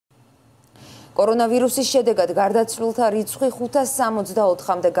კორონავირუსის შედეგად გარდაცვლილთა რიცხვი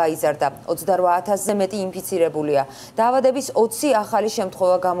 564-მდე გაიზარდა. 28,000-ზე მეტი ინფიცირებულია. დაავადების 20 ახალი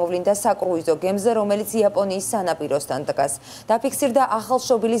შემთხვევა გამოვლინდა საკრუიზო გემზე, რომელიც იაპონიის სანაპიროსთან დგას. დაფიქსირდა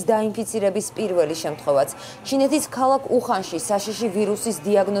ახალშობილის დაინფიცირების პირველი შემთხვევაც. ჩინეთის ქალაქ უხანში საშიში ვირუსის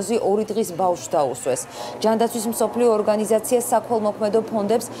დიაგნოზი 2 დღის ბავშვს დაუსვეს. ჯანდაცვის მსოფლიო ორგანიზაცია საქველმოქმედო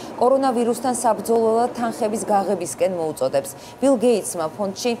ფონდებს კორონავირუსთან საბრძოლველად თანხების გაღებისკენ მოუწოდებს. ბილ გეიტსმა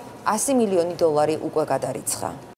ფონდში $100 მილიონი უკვე გადარიცხა.